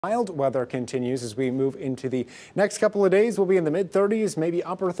Mild weather continues as we move into the next couple of days. We'll be in the mid-30s, maybe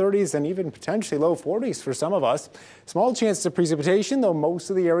upper 30s, and even potentially low 40s for some of us. Small chance of precipitation, though most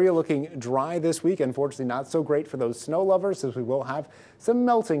of the area looking dry this week. Unfortunately, not so great for those snow lovers, as we will have some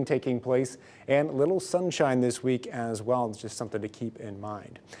melting taking place and little sunshine this week as well. It's just something to keep in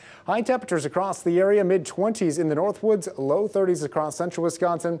mind. High temperatures across the area, mid-20s in the Northwoods, low 30s across central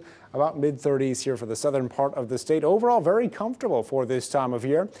Wisconsin, about mid-30s here for the southern part of the state. Overall, very comfortable for this time of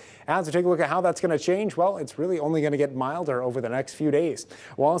year. As we take a look at how that's going to change, well, it's really only going to get milder over the next few days.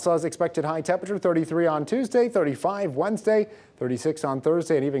 Wausau has expected high temperature, 33 on Tuesday, 35 Wednesday, 36 on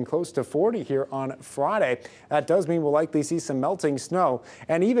Thursday, and even close to 40 here on Friday. That does mean we'll likely see some melting snow.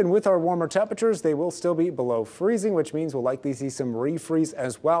 And even with our warmer temperatures, they will still be below freezing, which means we'll likely see some refreeze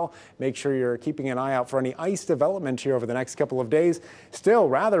as well. Make sure you're keeping an eye out for any ice development here over the next couple of days. Still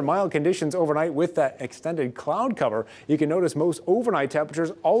rather mild conditions overnight with that extended cloud cover. You can notice most overnight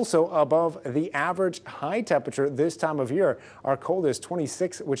temperatures also above the average high temperature this time of year. Our coldest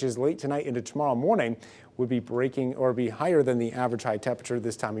 26, which is late tonight into tomorrow morning, would be breaking or be higher than the average high temperature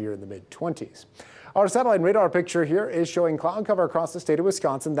this time of year in the mid-20s. Our satellite radar picture here is showing cloud cover across the state of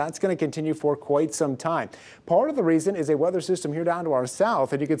Wisconsin. That's going to continue for quite some time. Part of the reason is a weather system here down to our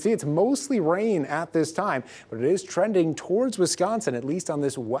south, and you can see it's mostly rain at this time, but it is trending towards Wisconsin, at least on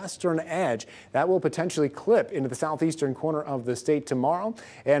this western edge. That will potentially clip into the southeastern corner of the state tomorrow,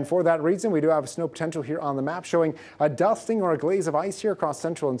 and for that reason, we do have snow potential here on the map showing a dusting or a glaze of ice here across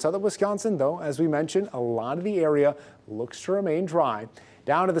central and southern Wisconsin, though, as we mentioned, a lot of the area looks to remain dry.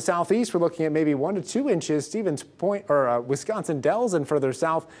 Down to the southeast, we're looking at maybe 1 to 2 inches. Stevens Point or Wisconsin Dells and further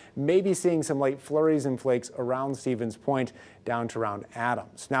south, maybe seeing some light flurries and flakes around Stevens Point down to around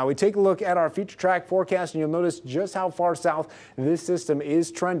Adams. Now we take a look at our future track forecast, and you'll notice just how far south this system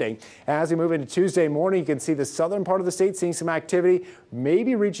is trending. As we move into Tuesday morning, you can see the southern part of the state seeing some activity,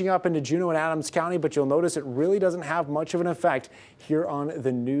 maybe reaching up into Juneau and Adams County, but you'll notice it really doesn't have much of an effect here on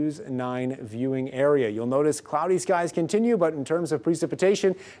the News 9 viewing area. You'll notice cloudy skies continue, but in terms of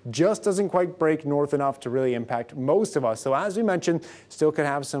precipitation, just doesn't quite break north enough to really impact most of us. So as we mentioned, still could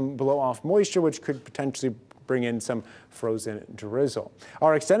have some blow off moisture, which could potentially bring in some frozen drizzle.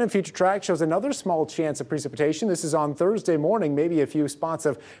 Our extended future track shows another small chance of precipitation. This is on Thursday morning, maybe a few spots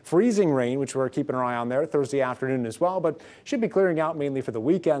of freezing rain, which we're keeping our eye on there Thursday afternoon as well, but should be clearing out mainly for the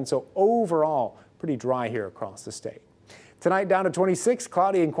weekend. So overall, pretty dry here across the state. Tonight down to 26,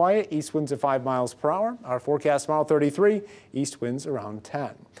 cloudy and quiet, east winds of 5 miles per hour. Our forecast tomorrow 33, east winds around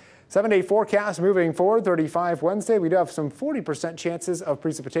 10. 7-day forecast moving forward, 35 Wednesday. We do have some 40% chances of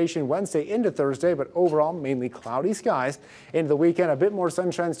precipitation Wednesday into Thursday, but overall mainly cloudy skies. Into the weekend, a bit more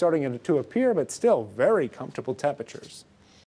sunshine starting to appear, but still very comfortable temperatures.